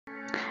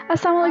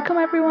Assalamualaikum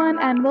everyone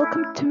and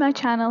welcome to my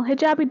channel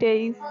Hijabi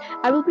Days.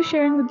 I will be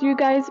sharing with you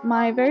guys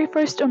my very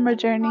first Umrah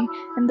journey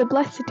in the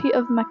blessed city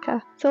of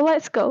Makkah. So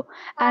let's go,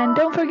 and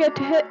don't forget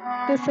to hit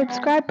the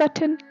subscribe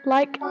button,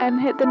 like, and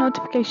hit the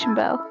notification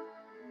bell.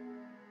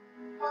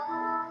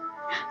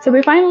 So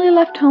we finally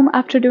left home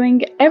after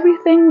getting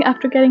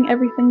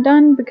everything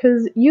done,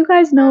 because you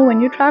guys know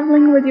when you're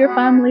traveling with your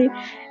family,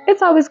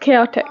 it's always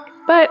chaotic,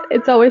 but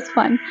it's always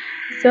fun.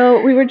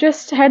 So we were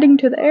just heading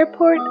to the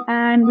airport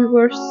and we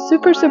were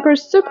super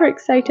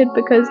excited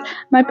because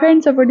my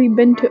parents have already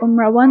been to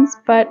Umrah once,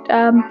 but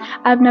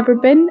I've never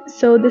been.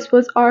 So this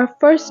was our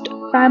first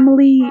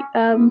family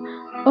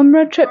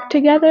Umrah trip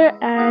together,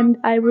 and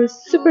I was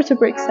super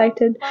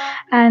excited,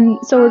 and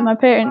so was my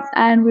parents.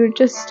 And we were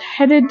just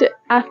headed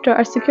after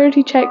our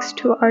security checks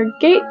to our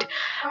gate,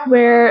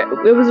 where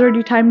it was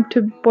already time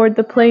to board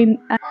the plane.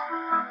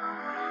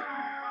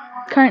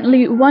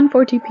 Currently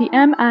 1:40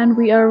 p.m. and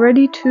we are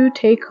ready to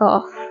take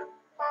off.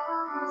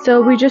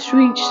 So we just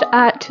reached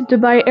at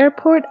Dubai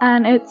airport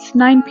and it's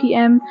 9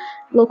 p.m.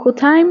 local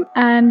time,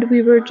 and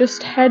we were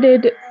just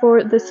headed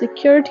for the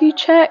security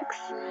checks,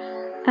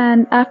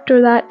 and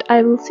after that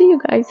I will see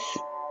you guys.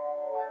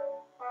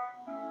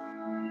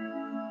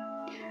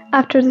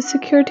 After the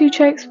security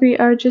checks, we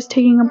are just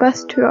taking a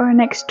bus to our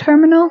next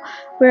terminal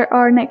where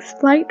our next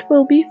flight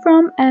will be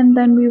from, and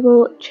then we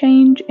will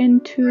change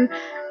into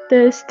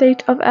the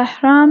state of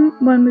Ihram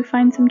when we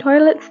find some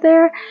toilets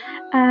there,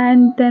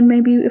 and then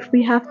maybe if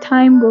we have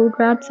time we'll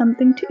grab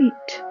something to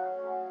eat.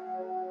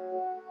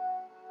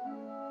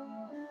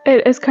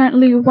 It is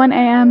currently 1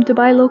 a.m.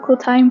 Dubai local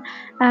time,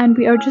 and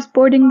we are just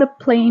boarding the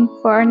plane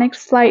for our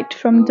next flight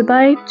from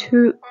Dubai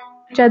to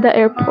Jeddah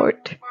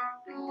airport.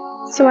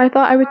 So I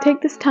thought I would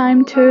take this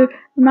time to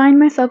remind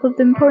myself of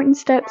the important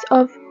steps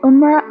of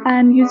Umrah,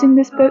 and using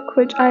this book,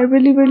 which I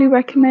really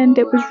recommend.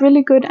 It was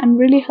really good and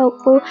really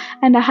helpful,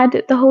 and I had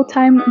it the whole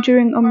time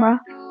during Umrah.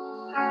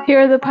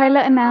 Here the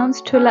pilot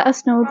announced to let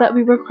us know that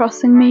we were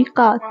crossing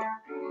Miqat.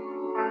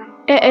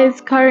 It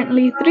is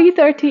currently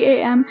 3:30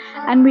 a.m.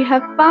 and we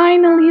have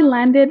finally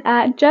landed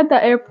at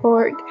Jeddah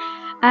airport.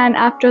 And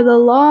after the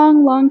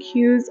long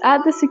queues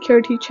at the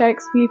security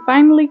checks, we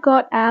finally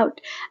got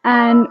out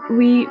and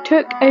we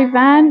took a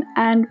van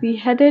and we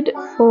headed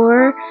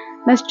for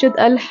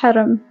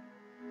masjidalharam.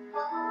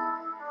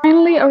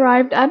 Finally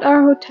arrived at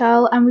our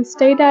hotel and we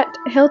stayed at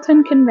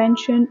Hilton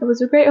Convention. It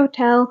was a great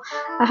hotel.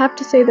 I have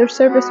to say their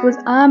service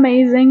was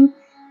amazing,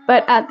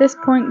 but at this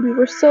point we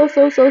were so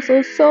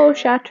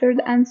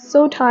shattered and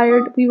so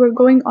tired. We were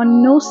going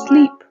on no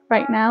sleep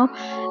right now,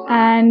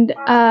 and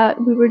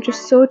we were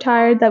just so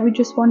tired that we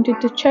just wanted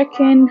to check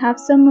in, have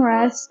some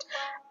rest,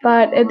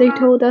 but they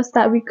told us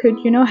that we could,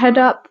 head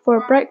up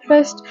for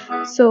breakfast.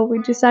 So we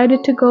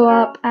decided to go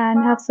up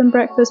and have some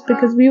breakfast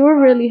because we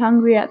were really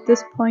hungry at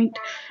this point,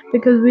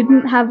 because we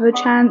didn't have a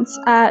chance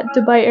at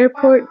Dubai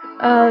airport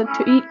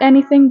to eat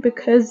anything,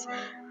 because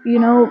we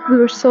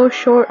were so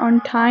short on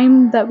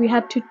time that we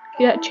had to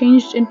get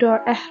changed into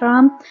our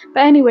ihram. But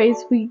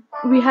anyways, we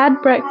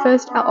had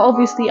breakfast.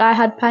 Obviously I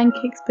had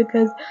pancakes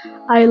because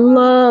I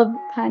love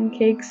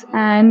pancakes,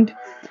 and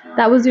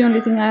that was the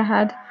only thing I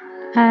had.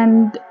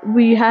 And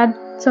we had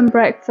some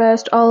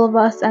breakfast, all of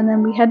us, and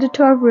then we headed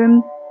to our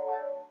room.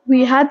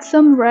 We had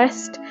some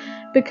rest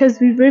because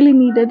we really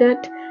needed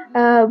it.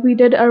 We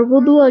did our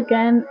wudu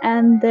again,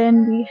 and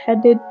then we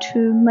headed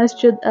to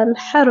Masjid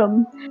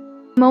al-Haram,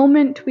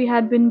 moment we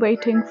had been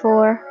waiting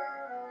for.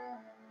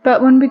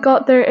 But when we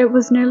got there, it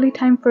was nearly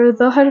time for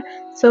Dhuhr,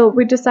 so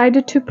we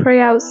decided to pray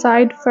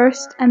outside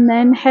first and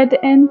then head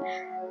in.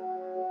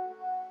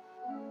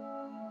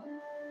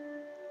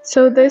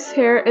 So this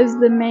here is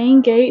the main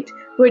gate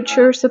which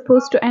you're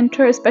supposed to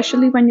enter,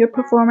 especially when you're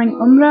performing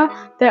Umrah.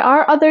 There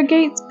are other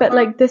gates, but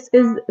this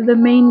is the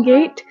main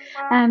gate,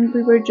 and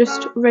we were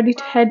just ready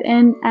to head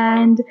in,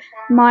 and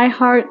my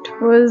heart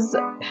was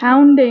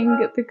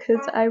pounding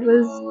because I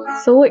was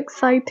so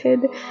excited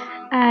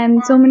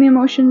and so many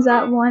emotions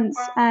at once,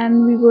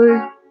 and we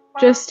were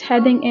just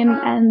heading in,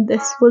 and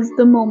this was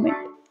the moment.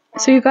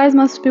 So you guys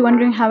must be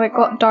wondering how it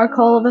got dark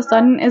all of a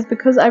sudden. Is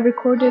because I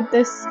recorded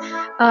this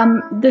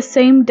the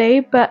same day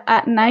but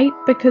at night,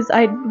 because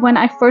when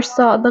I first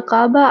saw the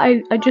Kaaba,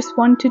 I just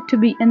wanted to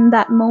be in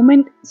that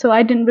moment, so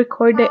I didn't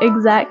record it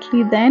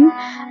exactly then.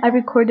 I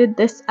recorded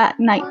this at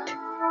night.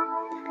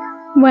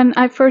 When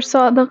I first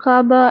saw the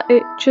Kaaba,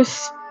 it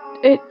just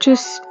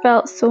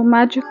felt so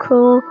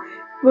magical.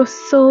 It was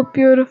so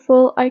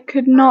beautiful. I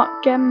could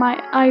not get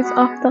my eyes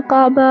off the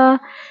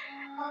Kaaba.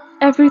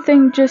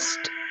 Everything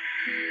just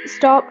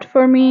stopped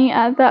for me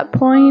at that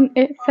point.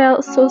 It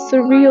felt so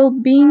surreal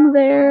being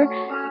there,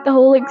 the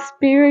whole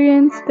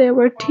experience. There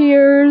were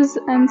tears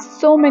and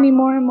so many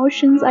more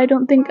emotions I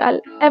don't think I'll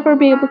ever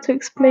be able to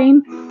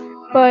explain,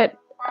 but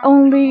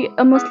only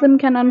a Muslim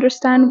can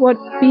understand what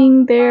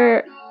being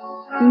there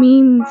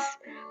means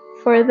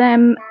for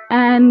them,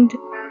 and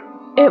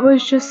it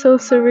was just so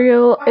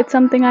surreal. It's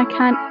something I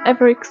can't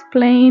ever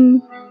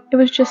explain. It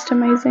was just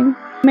amazing.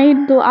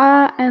 Made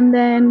dua, and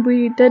then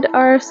we did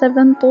our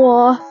 7th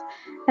tawaf.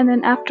 And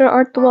then after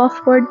our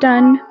tawaf were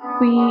done,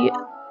 we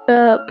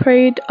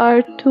prayed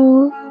our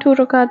two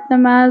rakat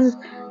namaz,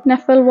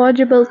 nafil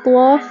wajib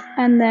al-tawaf,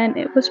 and then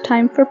it was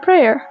time for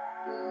prayer.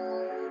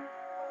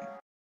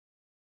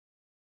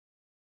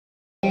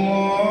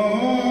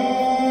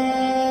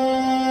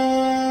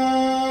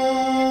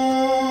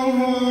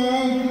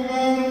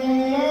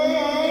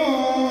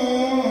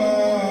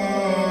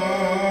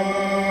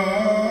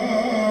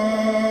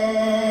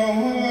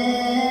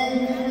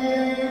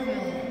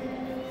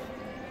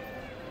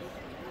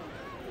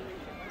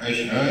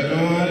 أشهد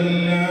أن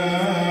لا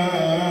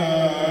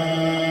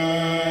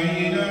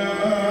إله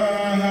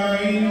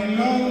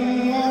إلا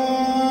الله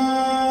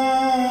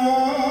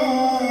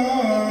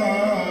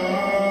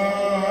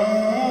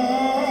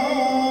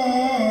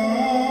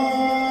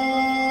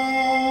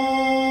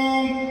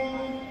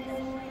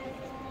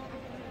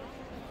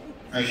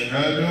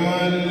أشهد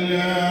أن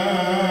لا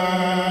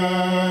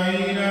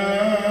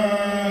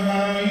إله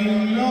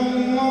إلا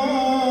الله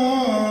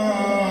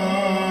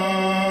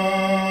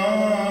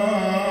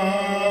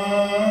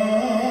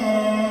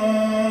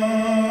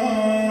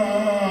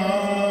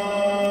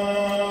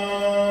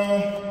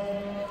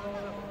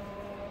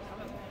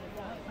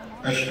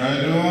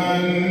أشهد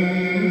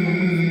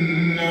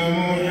أن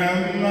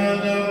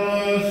محمدًا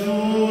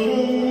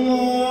رسول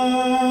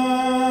الله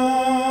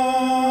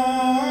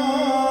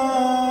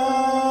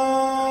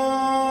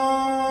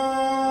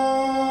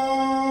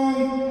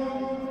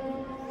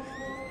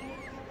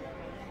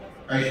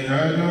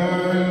أشهد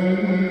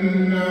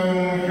أن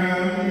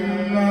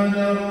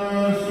محمدًا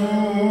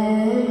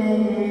رسول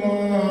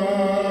الله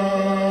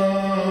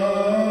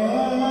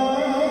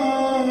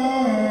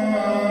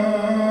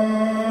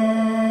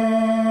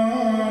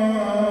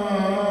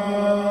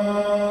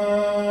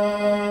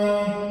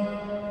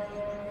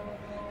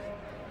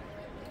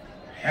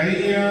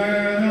حي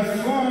على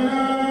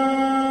الصلاة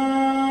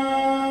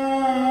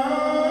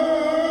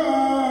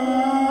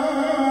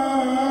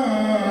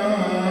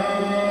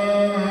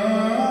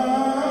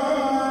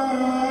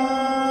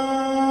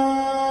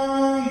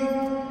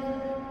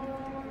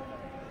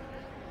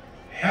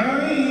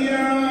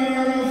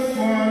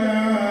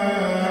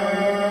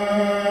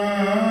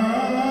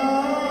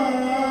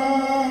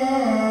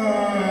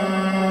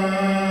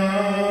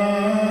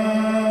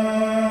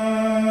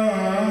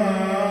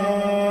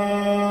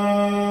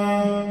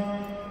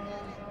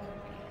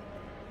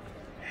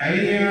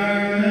حي على الصلاة حي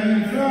على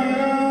الفلاح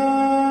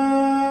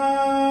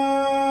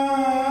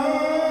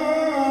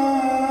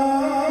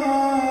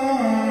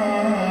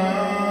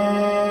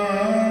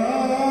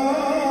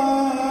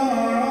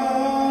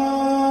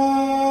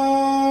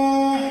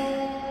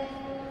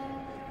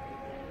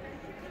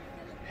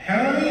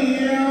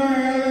حي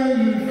على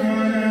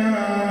الفلاح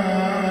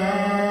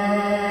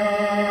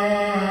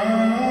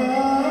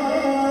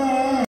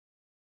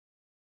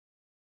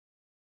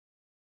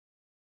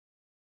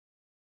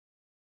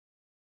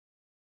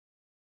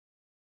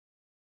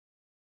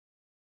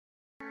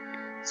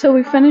So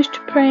we finished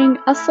praying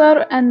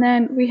Asr, and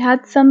then we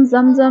had some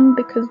Zamzam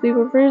because we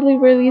were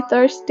really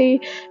thirsty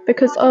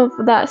because of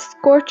that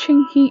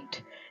scorching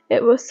heat.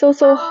 It was so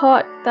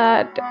hot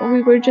that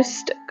we were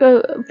just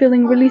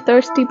feeling really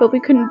thirsty, but we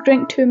couldn't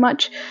drink too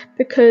much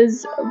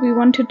because we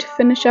wanted to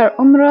finish our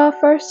Umrah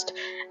first,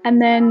 and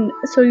then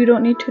so you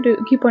don't need to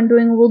keep on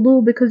doing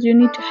wudu because you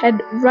need to head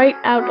right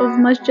out of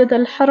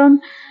masjidalharam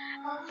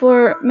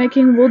for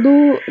making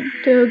wudu,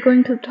 to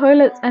going to the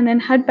toilets, and then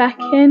head back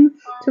in.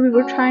 So we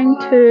were trying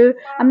to,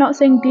 I'm not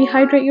saying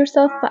dehydrate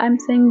yourself, but I'm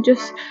saying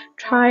just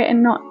try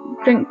and not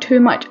drink too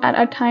much at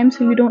a time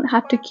so you don't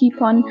have to keep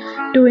on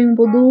doing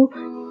wudu.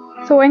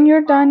 So when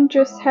you're done,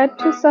 just head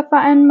to Safa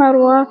and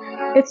Marwa.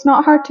 It's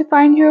not hard to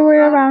find your way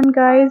around,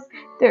 guys.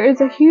 There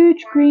is a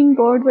huge green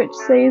board which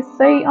says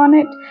Say on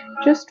it.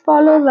 Just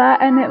follow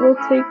that and it will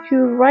take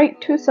you right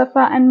to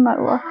Safa and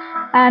Marwa.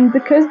 And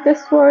because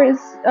this was,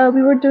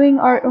 we were doing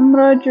our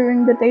Umrah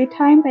during the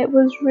daytime, it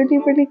was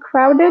really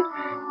crowded,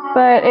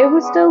 but it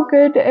was still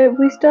good.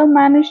 We still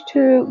managed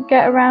to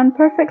get around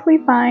perfectly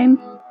fine.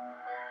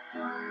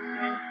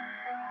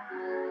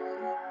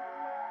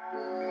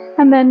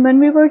 And then when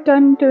we were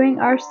done doing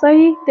our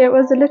sa'i, there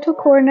was a little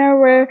corner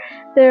where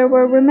there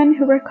were women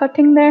who were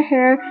cutting their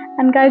hair.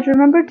 And guys,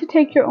 remember to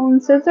take your own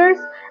scissors,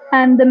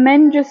 and the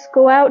men just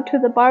go out to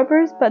the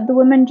barbers, but the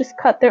women just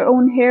cut their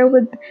own hair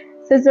with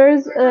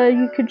scissors.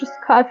 You could just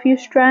cut a few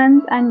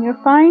strands and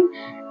you're fine.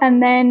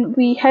 And then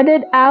we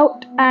headed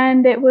out,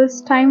 and it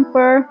was time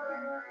for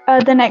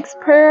the next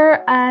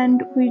prayer,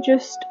 and we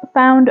just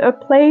found a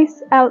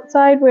place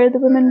outside where the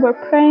women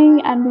were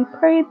praying, and we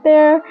prayed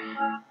there.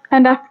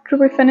 And after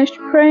we finished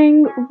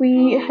praying,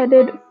 we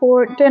headed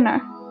for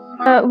dinner.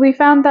 We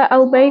found that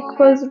Al Baik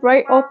was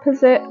right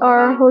opposite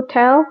our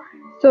hotel,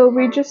 so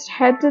we just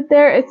headed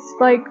there. It's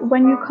like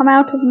when you come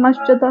out of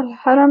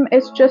masjidalharam,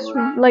 it's just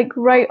like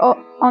right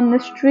on the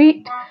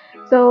street.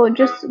 So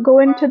just go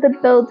into the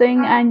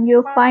building and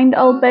you'll find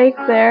Al Baik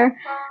there.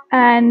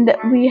 And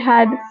we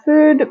had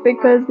food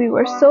because we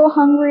were so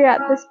hungry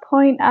at this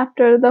point.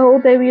 After the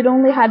whole day, we'd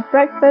only had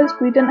breakfast.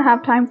 We didn't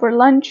have time for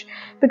lunch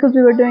because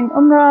we were doing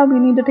Umrah. We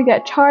needed to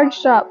get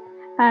charged up,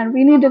 and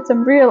we needed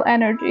some real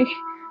energy.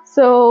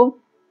 So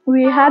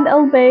we had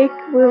al-Bayk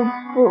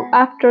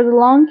after the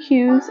long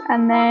queues,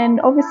 and then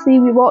obviously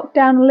we walked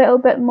down a little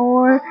bit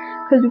more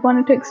because we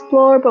wanted to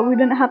explore, but we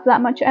didn't have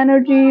that much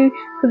energy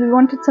because we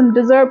wanted some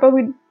dessert, but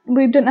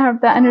we didn't have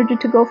that energy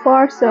to go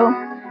far, so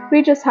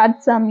we just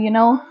had some,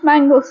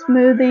 mango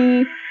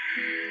smoothie,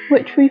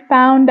 which we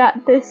found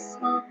at this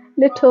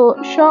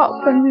little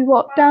shop when we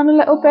walked down a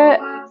little bit.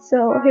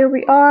 So here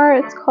we are.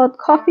 It's called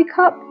Coffee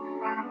Cup.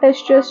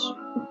 It's just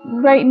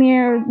right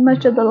near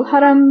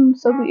masjidalharam.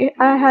 So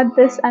I had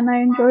this and I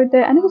enjoyed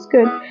it and it was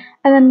good.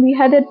 And then we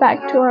headed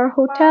back to our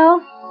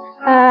hotel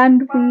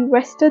and we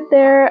rested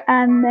there,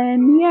 and then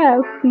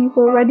we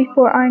were ready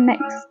for our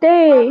next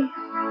day.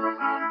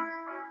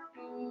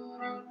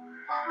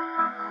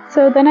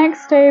 So the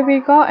next day we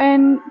got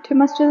into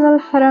Masjid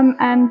al-Haram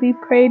and we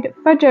prayed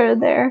Fajr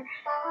there.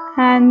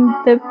 And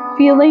the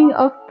feeling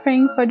of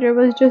praying Fajr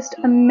was just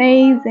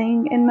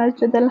amazing in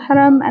Masjid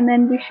al-Haram. And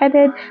then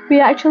we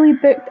actually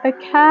booked a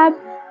cab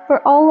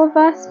for all of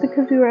us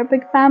because we were a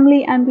big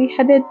family, and we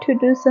headed to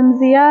do some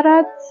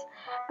ziyarats.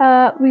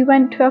 We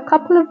went to a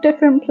couple of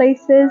different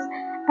places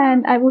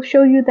and I will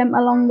show you them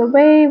along the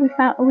way.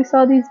 We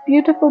saw these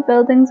beautiful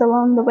buildings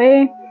along the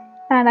way,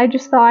 and I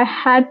just thought I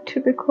had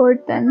to record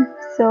them.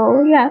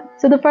 So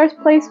the first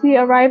place we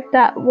arrived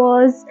at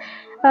was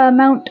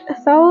Mount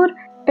Thawr.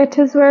 It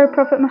is where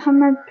Prophet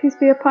Muhammad, peace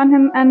be upon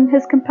him, and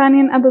his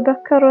companion Abu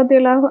Bakr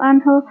radiallahu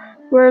anhu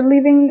were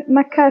leaving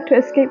Makkah to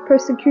escape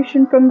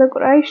persecution from the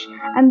Quraysh,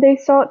 and they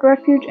sought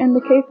refuge in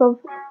the cave of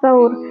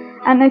Thawr,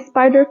 and a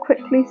spider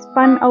quickly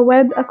spun a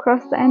web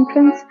across the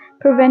entrance,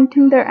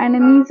 preventing their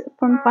enemies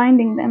from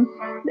finding them.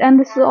 And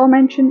this is all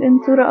mentioned in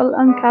Surah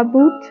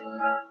Al-Ankabut.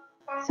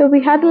 So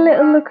we had a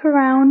little look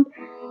around,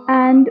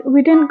 and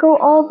we didn't go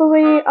all the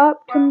way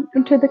up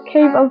to the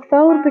cave of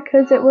Thawr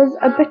because it was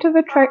a bit of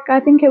a trek. I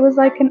think it was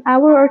like an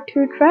hour or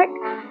two trek,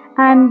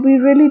 and we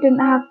really didn't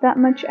have that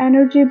much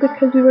energy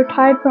because we were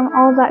tired from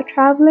all that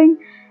traveling.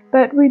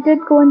 But we did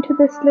go into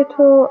this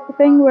little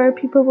thing where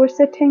people were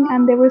sitting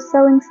and they were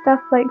selling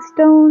stuff like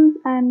stones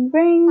and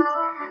rings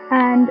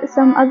and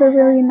some other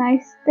really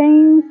nice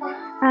things,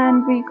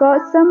 and we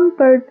got some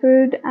bird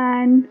food,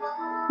 and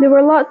there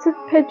were lots of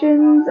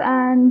pigeons,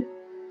 and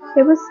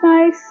it was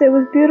nice, it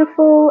was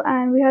beautiful,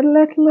 and we had a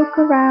little look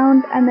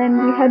around, and then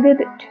we headed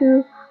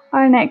to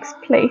our next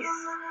place.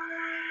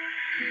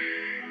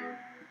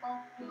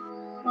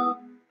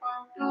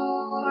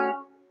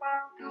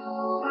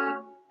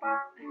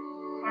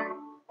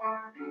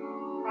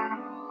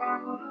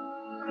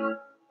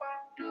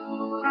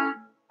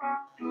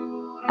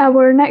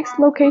 Our next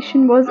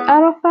location was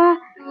Arafah.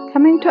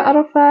 Coming to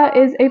Arafah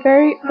is a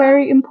very,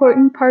 very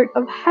important part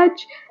of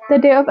Hajj. The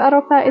day of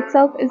Arafah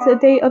itself is a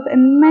day of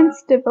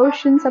immense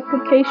devotion,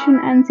 supplication,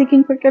 and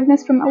seeking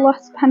forgiveness from Allah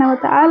subhanahu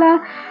wa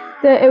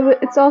ta'ala.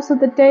 It's also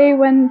the day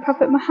when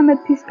Prophet Muhammad,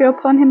 peace be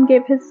upon him,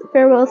 gave his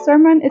farewell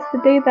sermon. It's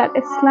the day that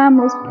Islam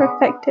was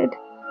perfected.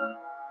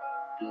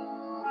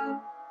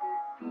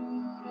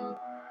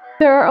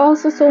 There are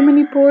also so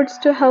many boards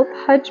to help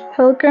Hajj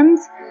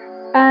pilgrims,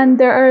 and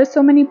there are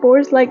so many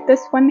boards like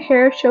this one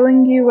here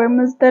showing you where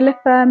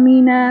Muzdalifah,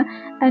 Mina,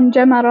 and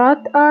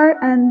Jamarat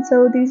are, and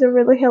so these are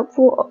really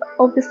helpful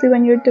obviously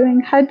when you're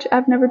doing Hajj.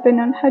 I've never been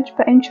on Hajj,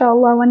 but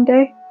inshallah one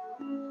day.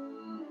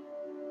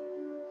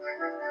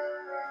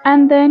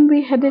 And then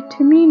we headed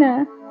to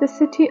Mina, the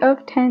city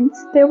of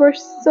tents. There were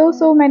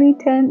so many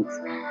tents,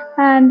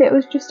 and it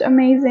was just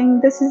amazing.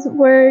 This is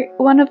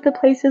one of the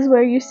places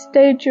where you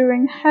stay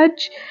during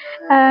Hajj,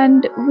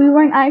 and we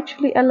weren't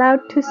actually allowed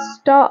to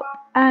stop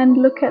and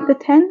look at the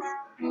tents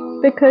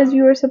because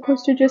you were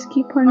supposed to just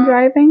keep on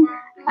driving,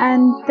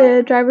 and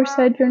the driver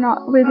said you're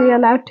not really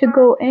allowed to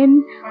go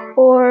in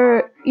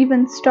or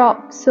even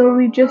stop. So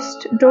we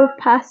just drove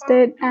past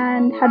it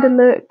and had a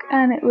look,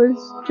 and it was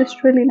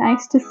just really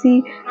nice to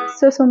see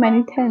so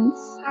many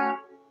tents.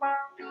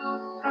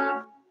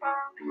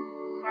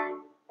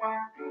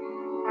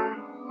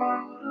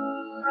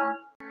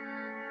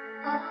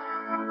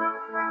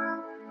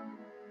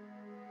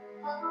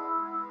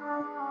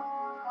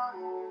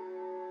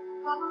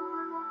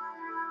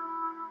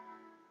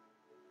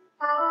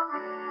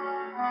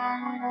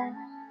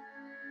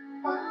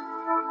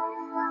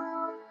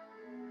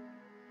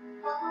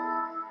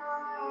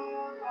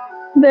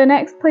 The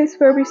next place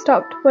where we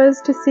stopped was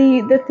to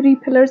see the 3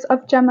 pillars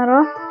of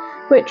Jamarat,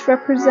 which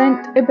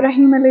represent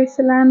Ibrahim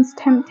a.s.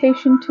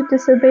 temptation to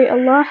disobey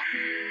Allah.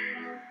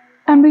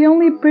 And we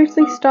only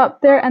briefly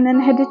stopped there and then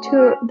headed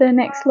to the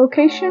next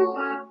location.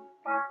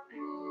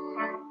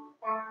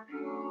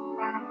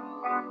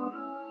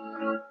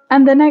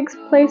 And the next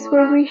place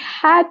where we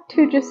had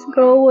to just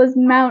go was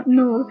Mount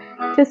Noor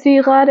to see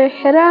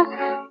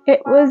Hira.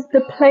 It was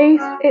the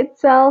place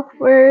itself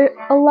where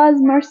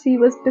Allah's mercy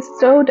was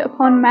bestowed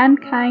upon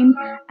mankind,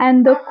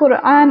 and the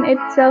Quran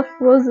itself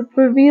was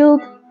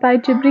revealed by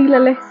Jibreel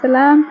alayhi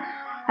salam,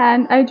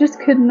 and I just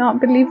could not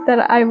believe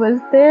that I was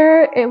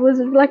there. It was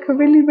like a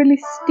really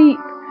steep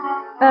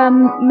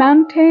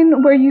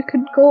mountain where you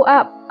could go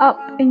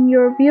up in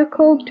your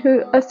vehicle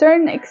to a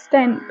certain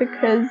extent,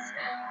 because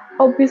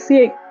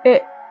obviously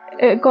it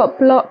got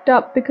blocked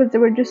up because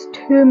there were just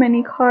too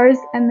many cars,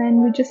 and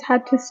then we just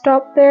had to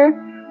stop there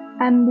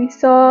and we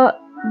saw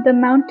the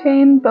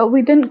mountain, but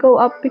we didn't go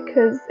up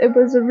because it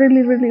was a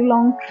really, really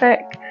long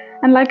trek,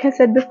 and like I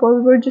said before,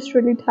 we were just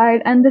really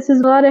tired. And this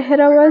is what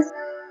Hira was.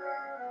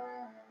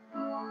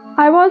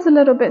 I was a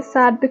little bit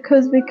sad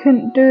because we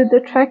couldn't do the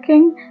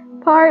trekking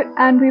part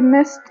and we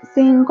missed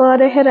seeing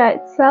Hira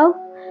itself,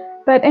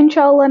 but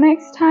inshallah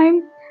next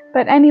time.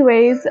 But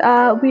anyways,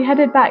 we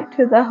headed back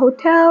to the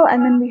hotel,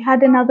 and then we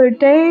had another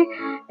day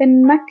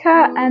in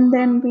Mecca, and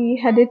then we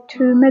headed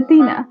to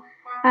Medina,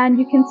 and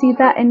you can see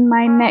that in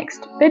my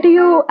next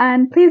video.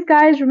 And please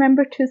guys,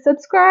 remember to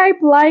subscribe,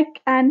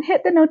 like, and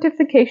hit the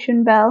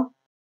notification bell.